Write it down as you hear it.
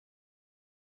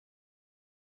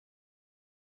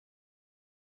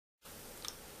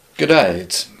G'day,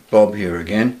 it's Bob here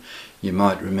again. You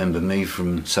might remember me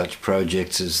from such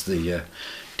projects as the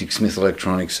Dick Smith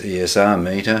Electronics ESR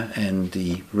meter and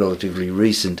the relatively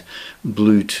recent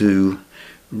Bluetooth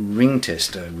ring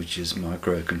tester, which is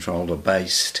microcontroller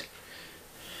based.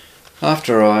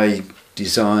 After I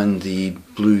designed the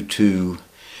Bluetooth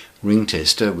ring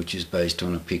tester, which is based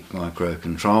on a PIC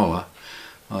microcontroller,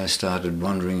 I started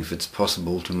wondering if it's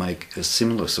possible to make a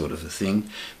similar sort of a thing,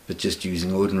 but just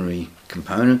using ordinary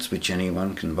components which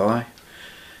anyone can buy.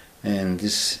 And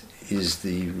this is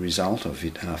the result of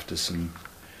it after some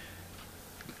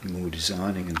more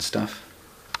designing and stuff.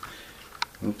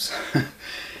 Oops.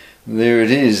 There it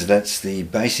is. That's the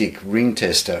basic ring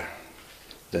tester.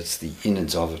 That's the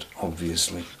innards of it,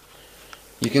 obviously.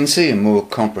 You can see a more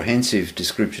comprehensive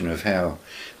description of how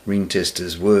ring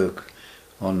testers work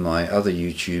on my other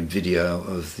YouTube video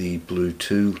of the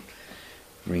Bluetooth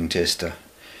ring tester,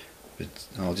 but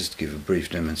I'll just give a brief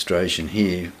demonstration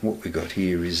here. What we got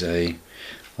here is a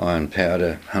iron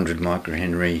powder 100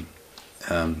 microhenry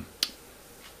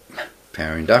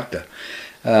power inductor,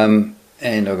 and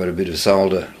I've got a bit of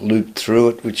solder looped through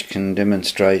it which can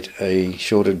demonstrate a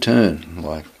shorted turn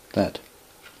like that.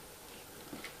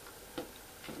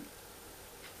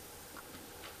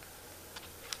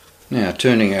 Now,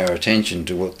 turning our attention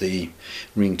to what the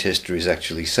ring tester is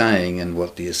actually saying and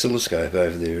what the oscilloscope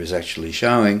over there is actually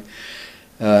showing,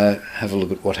 have a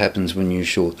look at what happens when you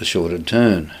short the shorted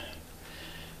turn.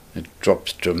 It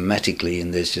drops dramatically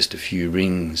and there's just a few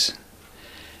rings,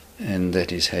 and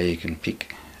that is how you can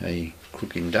pick a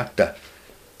crook inductor.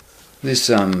 This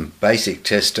basic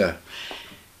tester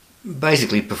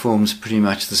basically performs pretty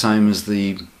much the same as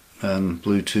the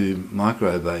Bluetooth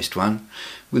micro based one,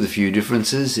 with a few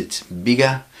differences. It's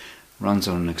bigger, runs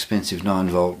on an expensive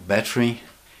 9-volt battery,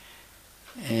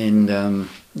 and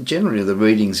generally the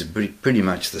readings are pretty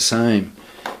much the same,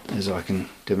 as I can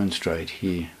demonstrate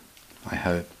here, I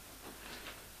hope.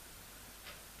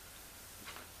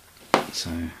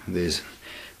 So there's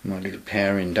my little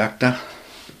power inductor.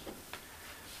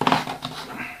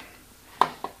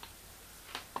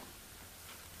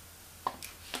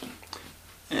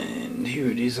 And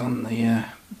here it is on the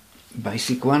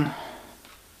basic one.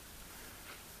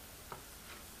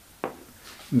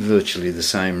 Virtually the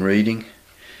same reading.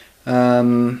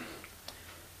 Yeah,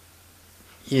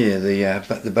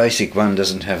 but the basic one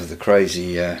doesn't have the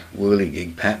crazy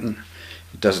whirligig pattern.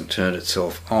 It doesn't turn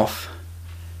itself off,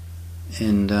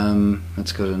 and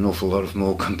it's got an awful lot of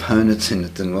more components in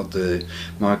it than what the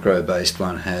micro-based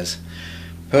one has.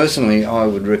 Personally, I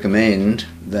would recommend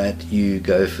that you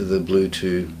go for the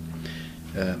Bluetooth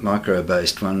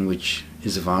micro-based one, which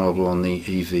is available on the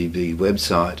EVB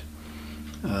website.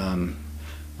 I'm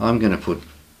going to put,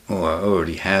 or I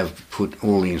already have put,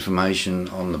 all the information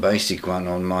on the basic one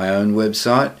on my own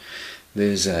website.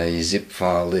 There's a zip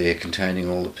file there containing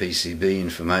all the PCB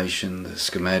information, the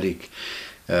schematic,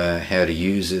 how to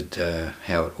use it,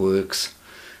 how it works,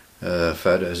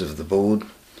 photos of the board.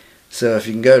 So if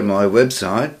you can go to my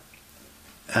website,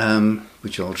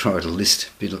 which I'll try to list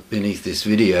beneath this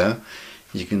video,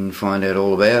 you can find out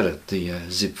all about it. The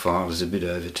zip file is a bit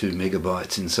over 2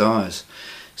 megabytes in size.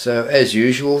 So as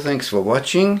usual, thanks for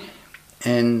watching,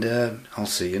 and I'll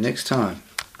see you next time.